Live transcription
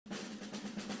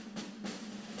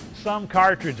Some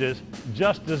cartridges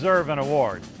just deserve an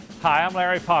award. Hi, I'm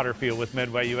Larry Potterfield with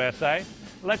Midway USA.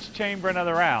 Let's chamber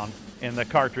another round in the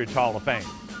Cartridge Hall of Fame.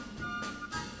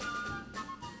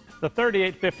 The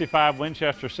 3855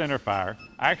 Winchester Centerfire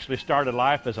actually started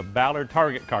life as a Ballard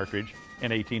target cartridge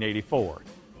in 1884.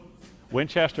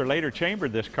 Winchester later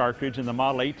chambered this cartridge in the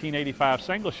model 1885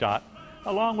 single shot,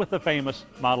 along with the famous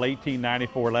model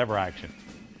 1894 lever action.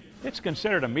 It's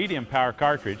considered a medium power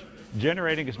cartridge,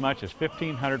 generating as much as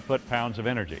 1,500 foot-pounds of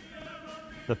energy.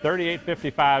 The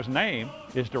 3855's name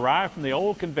is derived from the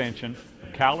old convention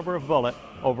of caliber of bullet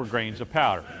over grains of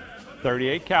powder.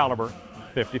 38 caliber,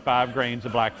 55 grains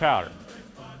of black powder.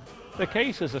 The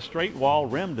case is a straight wall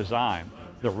rim design,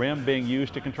 the rim being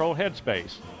used to control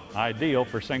headspace, ideal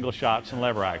for single shots and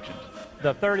lever actions.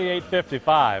 The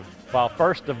 3855, while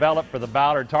first developed for the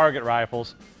Ballard target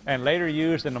rifles and later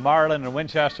used in the Marlin and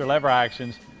Winchester lever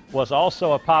actions, was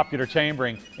also a popular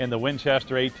chambering in the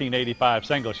Winchester 1885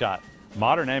 single shot.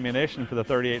 Modern ammunition for the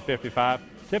 3855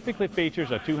 typically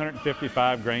features a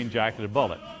 255 grain jacketed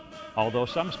bullet, although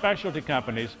some specialty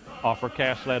companies offer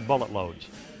cast lead bullet loads.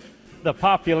 The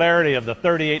popularity of the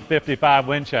 3855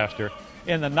 Winchester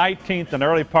in the 19th and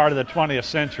early part of the 20th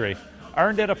century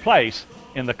earned it a place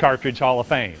in the Cartridge Hall of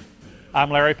Fame. I'm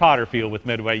Larry Potterfield with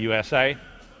Midway USA,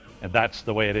 and that's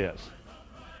the way it is.